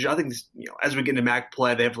have I think, as we get into MAC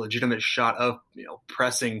play, they have a legitimate shot of,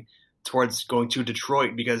 pressing towards going to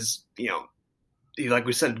Detroit because, like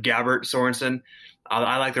we said, Gabbert, Sorensen,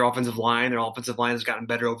 I like their offensive line. Their offensive line has gotten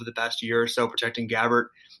better over the past year or so, protecting Gabbert,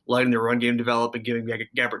 letting their run game develop and giving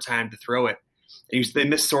Gabbert time to throw it. They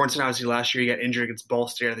missed Sorensen obviously last year. He got injured against Ball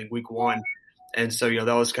State, I think, week 1. And so,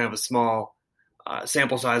 that was kind of a small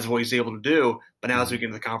sample size of what he's able to do. But now as we get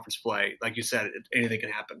into the conference play, like you said, anything can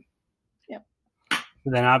happen. Yep.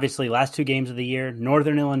 Then obviously last 2 games of the year,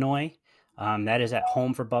 Northern Illinois. That is at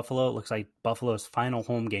home for Buffalo. It looks like Buffalo's final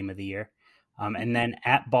home game of the year. And then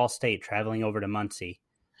at Ball State, traveling over to Muncie.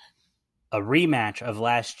 A rematch of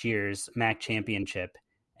last year's MAC championship.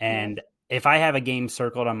 And if I have a game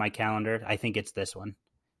circled on my calendar, I think it's this one,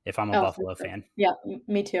 if I'm a Buffalo fan. Yeah,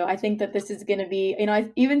 me too. I think that this is going to be,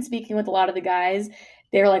 even speaking with a lot of the guys,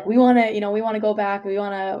 they're like, we want to go back. We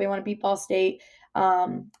want to beat Ball State.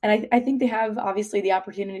 And I think they have obviously the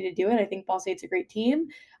opportunity to do it. I think Ball State's a great team.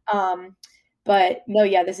 But no,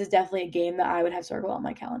 yeah, this is definitely a game that I would have circled on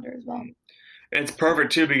my calendar as well. And it's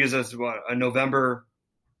perfect too, because it's a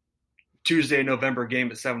Tuesday, November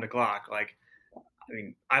game at 7:00. Like, I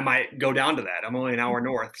mean, I might go down to that. I'm only an hour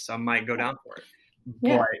north, so I might go down for it.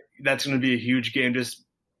 Yeah. But that's going to be a huge game. Just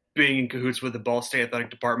being in cahoots with the Ball State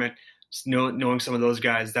athletic department, knowing some of those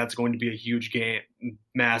guys, that's going to be a huge game,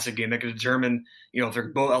 massive game that could determine, if they're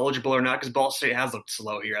both eligible or not. Because Ball State has looked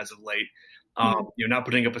slow here as of late. Not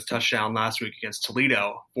putting up a touchdown last week against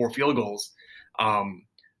Toledo, 4 field goals.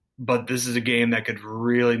 But this is a game that could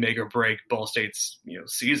really make or break Ball State's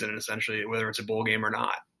season, essentially, whether it's a bowl game or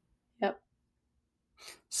not. Yep.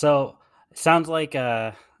 So it sounds like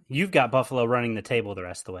you've got Buffalo running the table the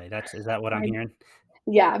rest of the way. Is that what I'm hearing?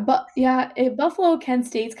 Yeah, but Buffalo, Kent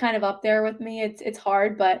State's kind of up there with me. It's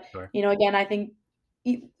hard, but Sure. Again, I think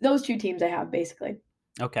those 2 teams I have basically.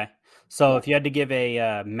 Okay. So if you had to give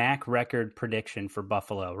a MAC record prediction for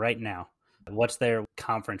Buffalo right now, what's their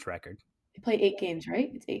conference record? They play 8 games, right?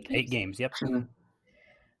 It's 8 games. 8 games, yep.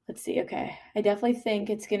 Let's see. Okay. I definitely think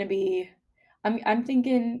it's going to be I'm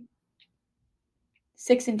thinking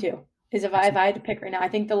 6-2 is if I had to pick right now. I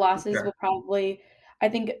think the losses will probably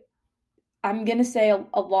I'm going to say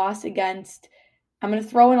a loss against I'm going to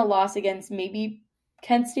throw in a loss against maybe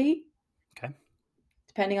Kent State. Okay.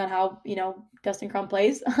 Depending on how, Dustin Crum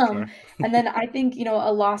plays. Sure. And then I think,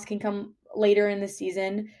 a loss can come later in the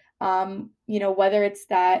season. Whether it's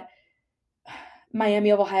that Miami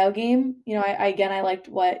of Ohio game, I liked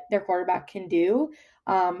what their quarterback can do.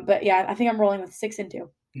 But yeah, I think I'm rolling with 6-2.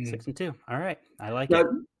 6-2. All right. I like it.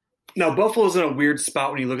 Now, Buffalo's in a weird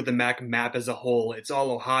spot when you look at the MAC map as a whole. It's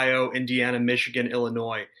all Ohio, Indiana, Michigan,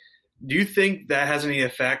 Illinois. Do you think that has any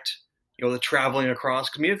effect, the traveling across?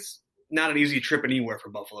 I mean, it's not an easy trip anywhere for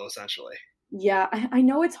Buffalo, essentially. Yeah, I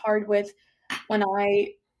know it's hard with when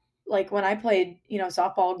I played,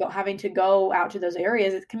 softball, having to go out to those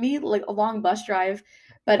areas. It can be like a long bus drive,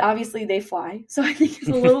 but obviously they fly, so I think it's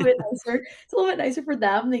a little bit nicer. It's a little bit nicer for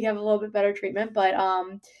them. They have a little bit better treatment, but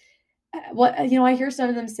I hear some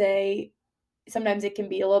of them say sometimes it can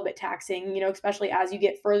be a little bit taxing, especially as you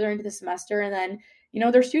get further into the semester, and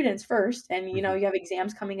then they're students first, and you have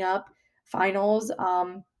exams coming up, finals.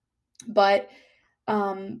 But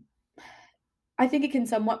I think it can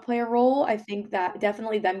somewhat play a role. I think that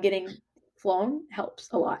definitely them getting flown helps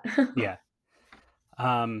a lot. Yeah.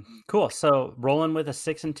 Cool. So rolling with a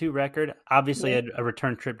 6-2 record, obviously a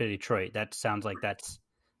return trip to Detroit. That sounds like that's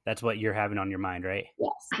what you're having on your mind, right?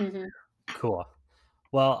 Yes. Mm-hmm. Cool.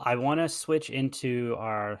 Well, I want to switch into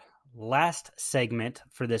our last segment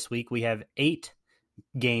for this week. We have 8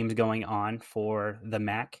 games going on for the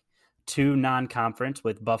MAC. 2 non-conference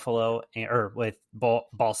with Buffalo or with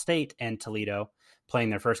Ball State and Toledo playing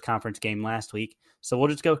their first conference game last week. So we'll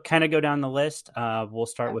just go down the list. We'll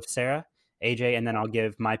start with Sara, AJ, and then I'll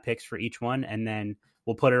give my picks for each one, and then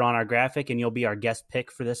we'll put it on our graphic, and you'll be our guest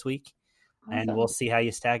pick for this week. Awesome. And we'll see how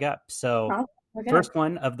you stack up. So first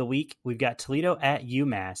one of the week, we've got Toledo at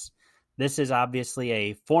UMass. This is obviously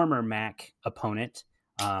a former MAC opponent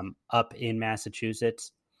up in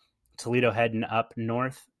Massachusetts. Toledo heading up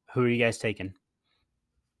north. Who are you guys taking?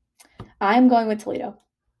 I'm going with Toledo.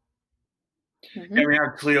 Mm-hmm. Yeah, we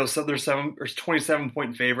have Toledo. So there's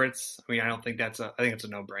 27-point favorites. I mean, I think it's a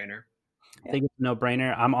no-brainer. I think it's a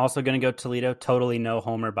no-brainer. I'm also going to go Toledo. Totally no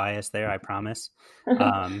homer bias there, I promise.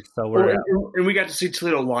 And we got to see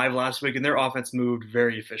Toledo live last week, and their offense moved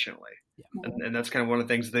very efficiently. Yeah. And that's kind of one of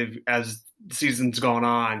the things as the season's gone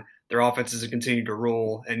on, their offenses have continued to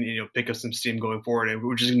roll and pick up some steam going forward,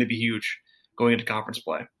 which is going to be huge going into conference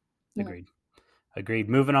play. Agreed.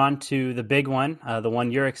 Moving on to the big one, the one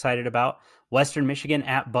you're excited about, Western Michigan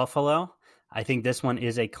at Buffalo. I think this one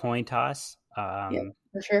is a coin toss. For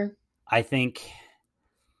sure. I think.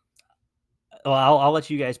 Well, I'll let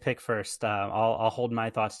you guys pick first. I'll hold my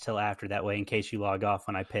thoughts till after, that way in case you log off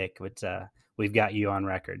when I pick. But we've got you on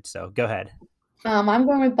record, so go ahead. I'm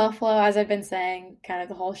going with Buffalo, as I've been saying kind of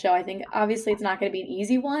the whole show. I think obviously it's not going to be an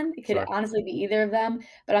easy one. It could Sure. honestly be either of them,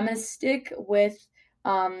 but I'm going to stick with,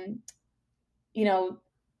 um, you know,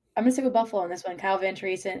 I'm going to stick with Buffalo in this one. Kyle Van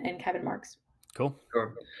Treese and Kevin Marks. Cool.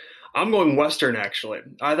 Sure. I'm going Western, actually.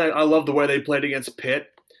 I love the way they played against Pitt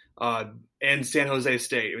and San Jose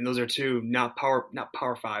State. I mean, those are two not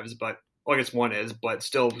power fives, but well, I guess one is, but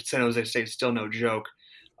still San Jose State's still no joke.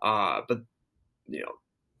 But you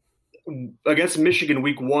know, against Michigan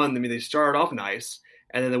week 1, I mean, they started off nice,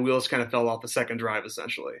 and then the wheels kind of fell off the second drive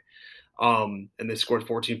essentially. And they scored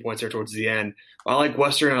 14 points there towards the end. I like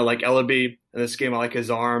Western. I like Ellaby in this game. I like his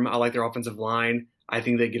arm. I like their offensive line. I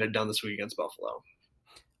think they get it done this week against Buffalo.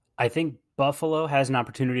 I think Buffalo has an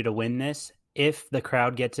opportunity to win this if the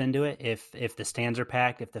crowd gets into it, if the stands are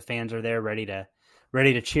packed, if the fans are there ready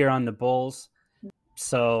to cheer on the Bulls.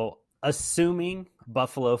 So assuming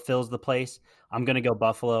Buffalo fills the place, I'm going to go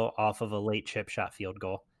Buffalo off of a late chip shot field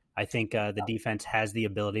goal. I think the defense has the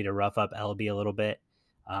ability to rough up LB a little bit,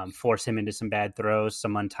 force him into some bad throws,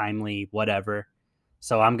 some untimely whatever.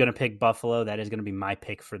 So I'm going to pick Buffalo. That is going to be my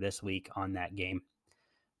pick for this week on that game.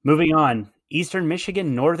 Moving on, Eastern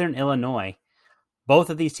Michigan, Northern Illinois. Both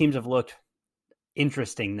of these teams have looked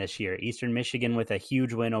interesting this year. Eastern Michigan with a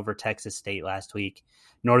huge win over Texas State last week.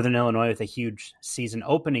 Northern Illinois with a huge season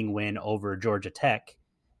opening win over Georgia Tech.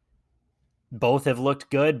 Both have looked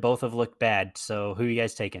good. Both have looked bad. So who are you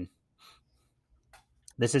guys taking?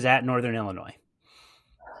 This is at Northern Illinois.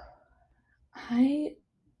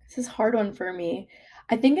 This is a hard one for me.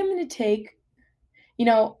 I think I'm going to take,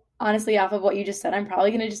 honestly, off of what you just said, I'm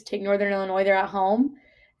probably going to just take Northern Illinois. They're at home.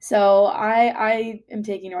 So I am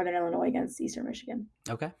taking Northern Illinois against Eastern Michigan.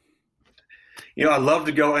 Okay. I'd love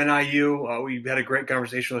to go NIU. We had a great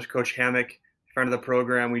conversation with Coach Hammock, friend of the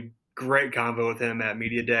program. We great convo with him at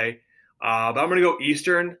Media Day. But I'm going to go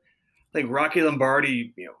Eastern. I think Rocky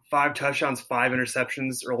Lombardi, 5 touchdowns, 5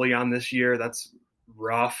 interceptions early on this year. That's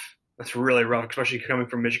rough. That's really rough, especially coming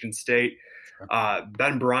from Michigan State.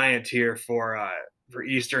 Ben Bryant here for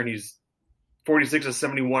Eastern. He's 46 of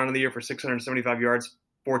 71 on the year for 675 yards,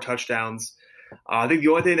 4 touchdowns. I think the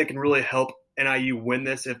only thing that can really help NIU win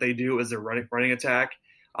this, if they do, is their running attack.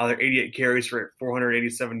 They're 88 carries for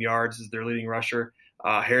 487 yards is their leading rusher.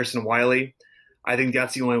 Harrison Wiley. I think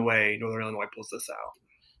that's the only way Northern Illinois pulls this out.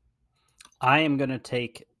 I am going to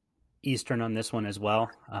take Eastern on this one as well.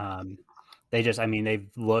 They've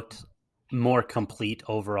looked more complete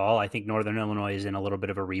overall. I think Northern Illinois is in a little bit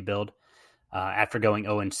of a rebuild after going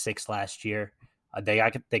 0-6 last year. They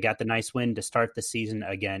got the nice win to start the season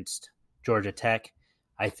against Georgia Tech.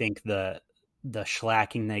 I think the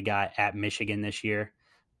shellacking they got at Michigan this year,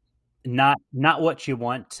 not what you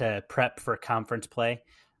want to prep for conference play.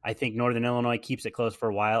 I think Northern Illinois keeps it close for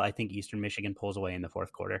a while. I think Eastern Michigan pulls away in the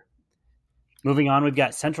fourth quarter. Moving on, we've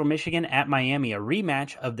got Central Michigan at Miami, a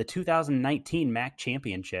rematch of the 2019 MAC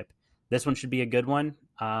championship. This one should be a good one.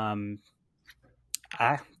 I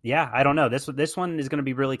don't know. This one is going to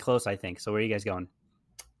be really close, I think. So where are you guys going?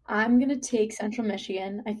 I'm going to take Central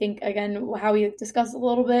Michigan. I think, again, how we discussed a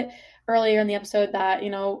little bit earlier in the episode that,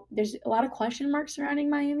 there's a lot of question marks surrounding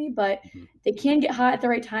Miami, but they can get hot at the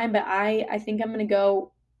right time. But I think I'm going to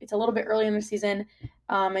go, it's a little bit early in the season.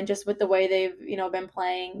 And just with the way they've, been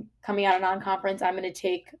playing, coming out of non-conference, I'm going to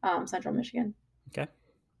take Central Michigan. Okay.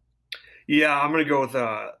 Yeah, I'm going to go with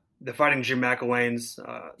the Fighting Jim McElwain's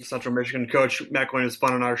Central Michigan coach. McElwain was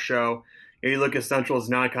fun on our show. You look at Central's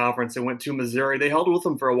non-conference. They went to Missouri. They held with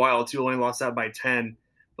them for a while, too. Only lost that by 10.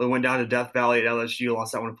 But they went down to Death Valley at LSU,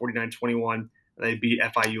 lost that one 49-21. They beat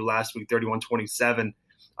FIU last week 31-27.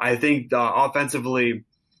 I think offensively,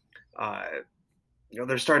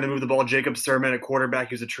 they're starting to move the ball. Jacob Sermon at quarterback.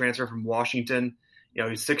 He was a transfer from Washington.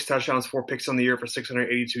 He's 6 touchdowns, 4 picks on the year for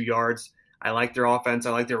 682 yards. I like their offense. I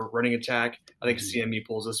like their running attack. I think CME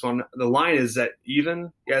pulls this one. The line is at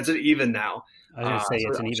even. Yeah, it's at even now. I was going to say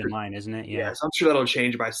it's an even line, isn't it? Yeah, so I'm sure that'll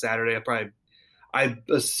change by Saturday. I'm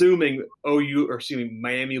assuming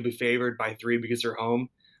Miami will be favored by 3 because they're home.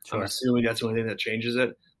 Sure. I'm assuming that's the only thing that changes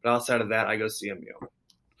it. But outside of that, I go CMU.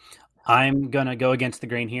 I'm going to go against the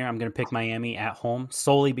grain here. I'm going to pick Miami at home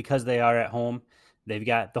solely because they are at home. They've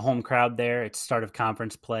got the home crowd there. It's start of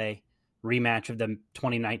conference play, rematch of the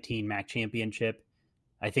 2019 MAC championship.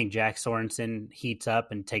 I think Jack Sorensen heats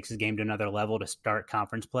up and takes his game to another level to start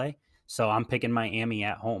conference play. So I'm picking Miami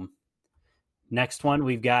at home. Next one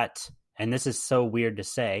we've got, and this is so weird to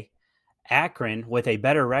say, Akron with a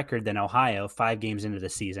better record than Ohio 5 games into the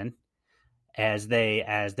season as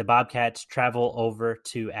the Bobcats travel over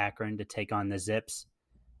to Akron to take on the Zips.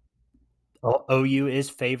 OU is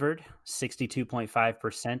favored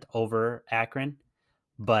 62.5% over Akron,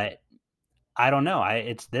 but I don't know.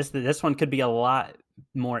 It's this one could be a lot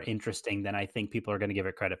more interesting than I think people are going to give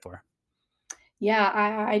it credit for. Yeah,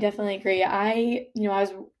 I definitely agree. I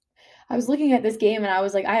was looking at this game and I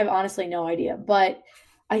was like, I have honestly no idea, but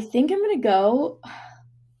I think I'm gonna go.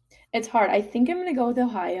 It's hard. I think I'm gonna go with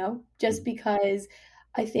Ohio just because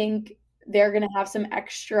I think they're gonna have some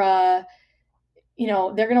extra.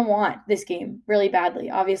 They're gonna want this game really badly.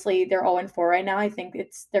 Obviously, they're 0-4 right now. I think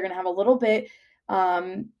they're gonna have a little bit.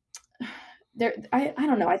 Um, I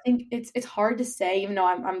don't know. I think it's hard to say, even though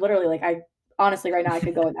I'm literally like I honestly right now I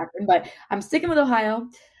could go with Akron, but I'm sticking with Ohio.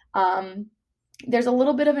 There's a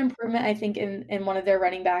little bit of improvement, I think, in one of their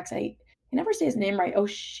running backs. I can never say his name right.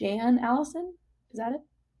 O'Shan Allison, is that it?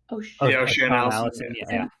 Yeah, O'Shan Allison.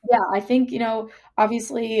 Yeah, I think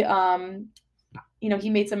obviously, he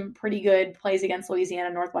made some pretty good plays against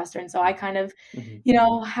Louisiana Northwestern, so I kind of,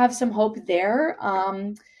 have some hope there.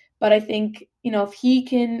 But I think if he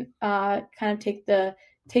can kind of take the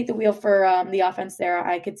wheel for the offense there,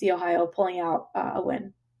 I could see Ohio pulling out a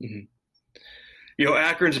win. Mm-hmm.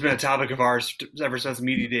 Akron's been a topic of ours ever since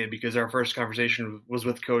media day because our first conversation was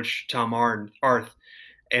with Coach Tom Arth,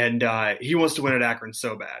 and he wants to win at Akron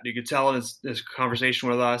so bad. You could tell in his conversation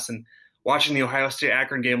with us and watching the Ohio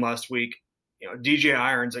State-Akron game last week, DJ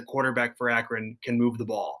Irons, a quarterback for Akron, can move the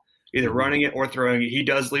ball, either running it or throwing it. He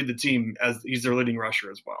does lead the team as he's their leading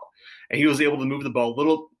rusher as well. And he was able to move the ball a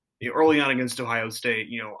little early on against Ohio State,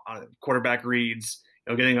 on quarterback reads,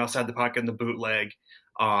 getting outside the pocket in the bootleg.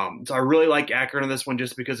 So I really like Akron on this one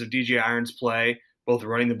just because of DJ Irons' play, both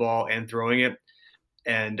running the ball and throwing it.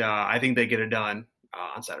 And I think they get it done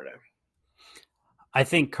on Saturday. I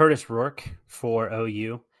think Curtis Rourke for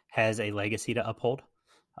OU has a legacy to uphold.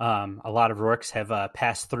 A lot of Rourkes have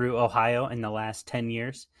passed through Ohio in the last 10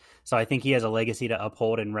 years. So I think he has a legacy to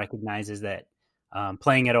uphold and recognizes that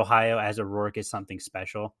playing at Ohio as a Rourke is something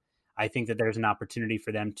special. I think that there's an opportunity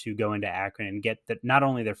for them to go into Akron and get not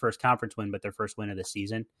only their first conference win, but their first win of the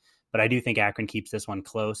season. But I do think Akron keeps this one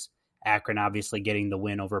close. Akron obviously getting the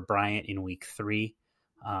win over Bryant in week 3.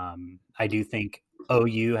 I do think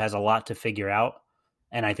OU has a lot to figure out,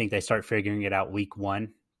 and I think they start figuring it out week 1,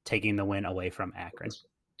 taking the win away from Akron.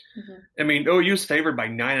 Mm-hmm. I mean, OU's favored by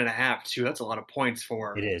 9.5 too. That's a lot of points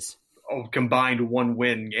for it is a combined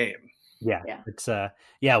 1-win game. Yeah. It's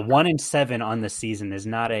 1-7 on the season is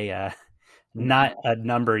not a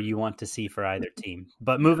number you want to see for either team.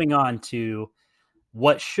 But moving on to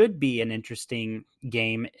what should be an interesting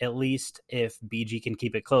game, at least if BG can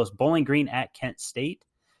keep it close. Bowling Green at Kent State.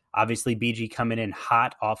 Obviously, BG coming in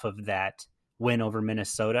hot off of that win over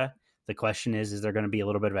Minnesota. The question is there going to be a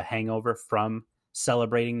little bit of a hangover from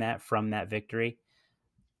celebrating that, from that victory?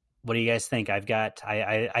 What do you guys think?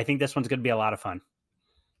 I think this one's going to be a lot of fun.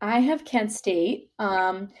 I have Kent State.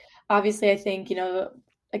 Obviously, I think,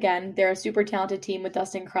 again, they're a super talented team with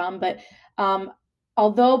Dustin Crum, but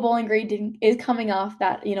although Bowling Green is coming off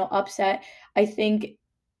that, upset, I think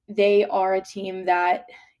they are a team that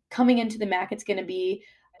coming into the MAC, it's going to be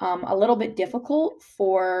a little bit difficult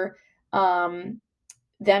for them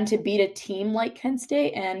to beat a team like Kent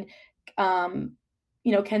State. And,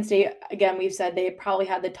 Kent State, again, we've said they probably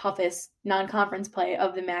had the toughest non-conference play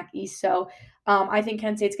of the MAC East. So I think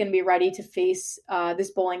Kent State's going to be ready to face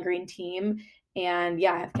this Bowling Green team. And,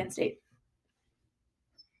 I have Kent State.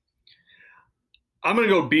 I'm going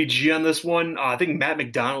to go BG on this one. I think Matt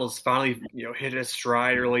McDonald has finally hit his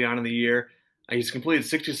stride early on in the year. He's completed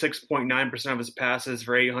 66.9% of his passes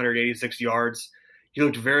for 886 yards. He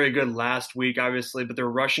looked very good last week, obviously, but their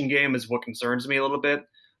rushing game is what concerns me a little bit.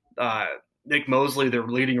 Nick Mosley, their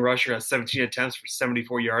leading rusher, has 17 attempts for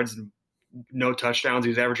 74 yards and no touchdowns.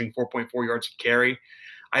 He's averaging 4.4 yards per carry.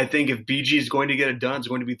 I think if BG is going to get it done, it's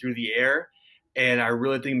going to be through the air. And I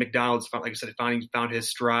really think McDonald's, like I said, finally found his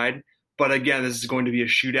stride. But again, this is going to be a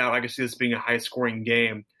shootout. I can see this being a high-scoring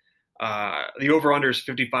game. The over-under is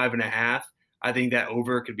 55.5. I think that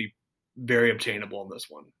over could be very obtainable in this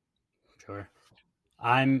one. Sure.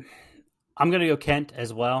 I'm going to go Kent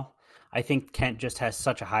as well. I think Kent just has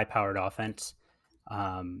such a high-powered offense.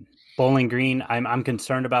 Bowling Green, I'm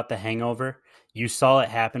concerned about the hangover. You saw it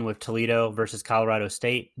happen with Toledo versus Colorado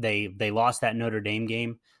State. They lost that Notre Dame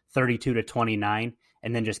game 32-29,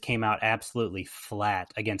 and then just came out absolutely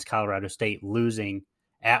flat against Colorado State, losing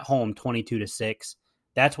at home 22-6.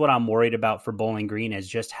 That's what I'm worried about for Bowling Green, is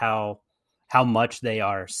just how much they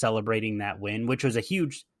are celebrating that win, which was a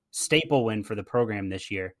huge staple win for the program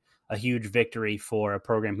this year, a huge victory for a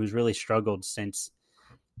program who's really struggled since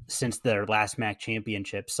their last MAC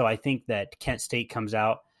championship. So I think that Kent State comes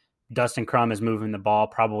out. Dustin Crum is moving the ball,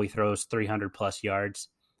 probably throws 300 plus yards.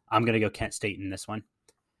 I'm going to go Kent State in this one.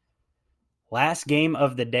 Last game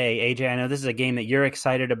of the day, AJ. I know this is a game that you're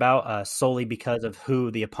excited about solely because of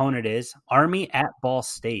who the opponent is. Army at Ball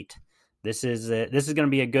State. This is going to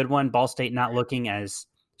be a good one. Ball State not looking as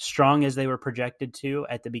strong as they were projected to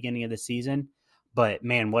at the beginning of the season, but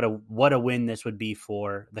man, what a win this would be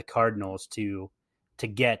for the Cardinals to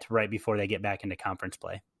get right before they get back into conference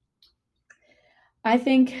play. I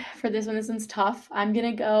think for this one's tough. I'm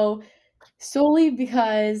gonna go solely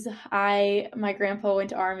because my grandpa went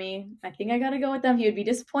to Army. I think I gotta go with them. He would be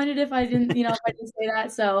disappointed if I didn't, if I didn't say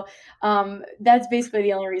that. So that's basically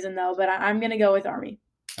the only reason, though. But I'm gonna go with Army.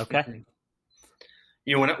 Okay.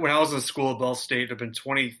 When I was in school at Ball State, it had been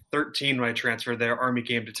 2013 when I transferred there. Army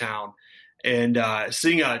came to town, and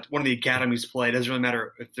seeing one of the academies play, it doesn't really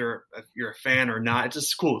matter if you're a fan or not. It's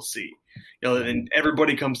just cool to see, and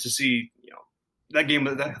everybody comes to see, that game.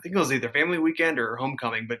 I think it was either family weekend or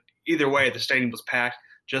homecoming, but either way, the stadium was packed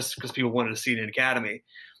just because people wanted to see an academy.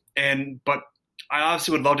 But I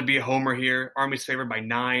obviously would love to be a homer here. Army's favored by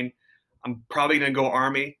 9. I'm probably going to go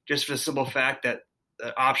Army just for the simple fact that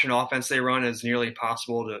the option offense they run is nearly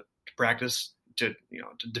impossible to practice, to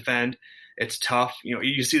defend. It's tough.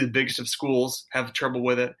 You see the biggest of schools have trouble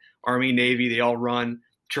with it. Army, Navy, they all run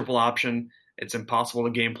triple option. It's impossible to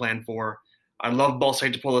game plan for. I'd love Ball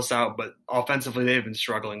State to pull this out, but offensively they've been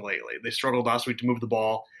struggling lately. They struggled last week to move the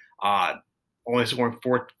ball, only scoring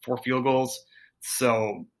four field goals.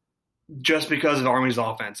 So just because of Army's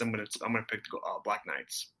offense, I'm gonna pick the Black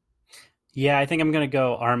Knights. Yeah, I think I'm gonna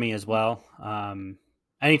go Army as well.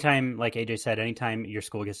 Anytime, like AJ said, anytime your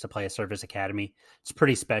school gets to play a service academy, it's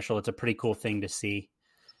pretty special. It's a pretty cool thing to see.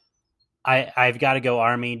 I've got to go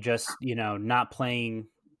Army, just, not playing,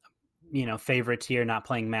 favorites here, not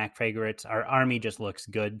playing MAC favorites. Our Army just looks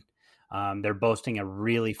good. They're boasting a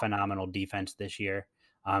really phenomenal defense this year.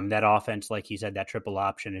 That offense, like you said, that triple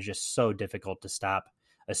option is just so difficult to stop,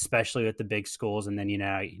 especially with the big schools. And then,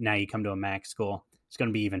 now you come to a MAC school, it's going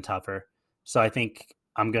to be even tougher. So I think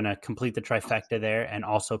I'm going to complete the trifecta there and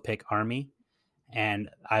also pick Army. And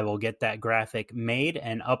I will get that graphic made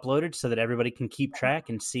and uploaded so that everybody can keep track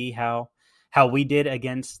and see how we did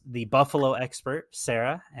against the Buffalo expert,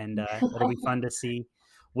 Sara. And it'll be fun to see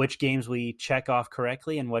which games we check off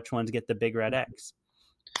correctly and which ones get the big red X.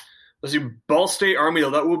 Let's see, Ball State Army, though,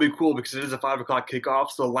 that will be cool because it is a 5 o'clock kickoff,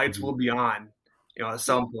 so the lights will be on, at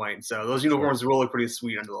some point. So those uniforms will look pretty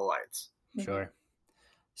sweet under the lights. Sure.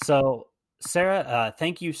 So, Sara,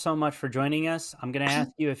 thank you so much for joining us. I'm going to ask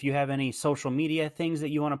you if you have any social media things that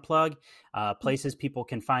you want to plug, places people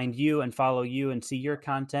can find you and follow you and see your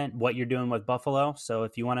content, what you're doing with Buffalo. So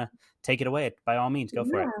if you want to take it away, by all means, go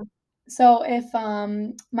for it. So if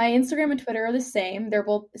my Instagram and Twitter are the same, they're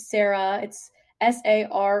both Sara. It's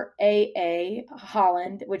Saraa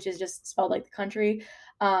Holland, which is just spelled like the country.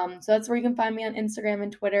 So that's where you can find me on Instagram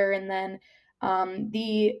and Twitter. And then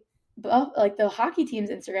the hockey team's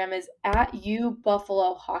Instagram is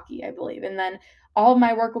 @UBuffaloHockey, I believe. And then all of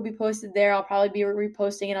my work will be posted there. I'll probably be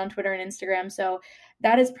reposting it on Twitter and Instagram. So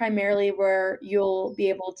that is primarily where you'll be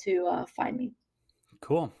able to find me.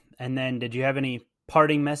 Cool. And then did you have any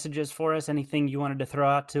parting messages for us? Anything you wanted to throw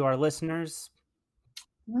out to our listeners?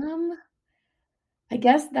 I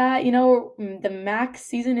guess that, the MAC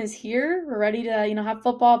season is here. We're ready to, have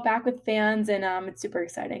football back with fans, and it's super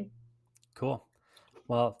exciting. Cool.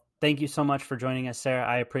 Well, thank you so much for joining us, Sara.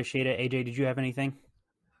 I appreciate it. AJ, did you have anything?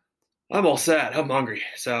 I'm all set. I'm hungry,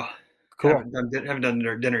 so cool. Haven't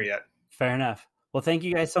done dinner yet. Fair enough. Well, thank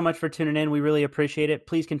you guys so much for tuning in. We really appreciate it.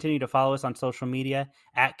 Please continue to follow us on social media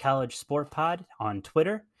 @CollegeSportPod on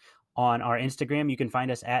Twitter. On our Instagram, you can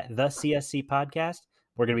find us @the CSC Podcast.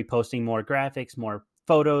 We're going to be posting more graphics, more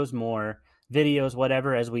photos, more videos,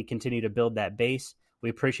 whatever, as we continue to build that base. We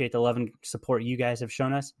appreciate the love and support you guys have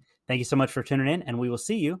shown us. Thank you so much for tuning in, and we will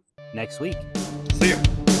see you next week. See you.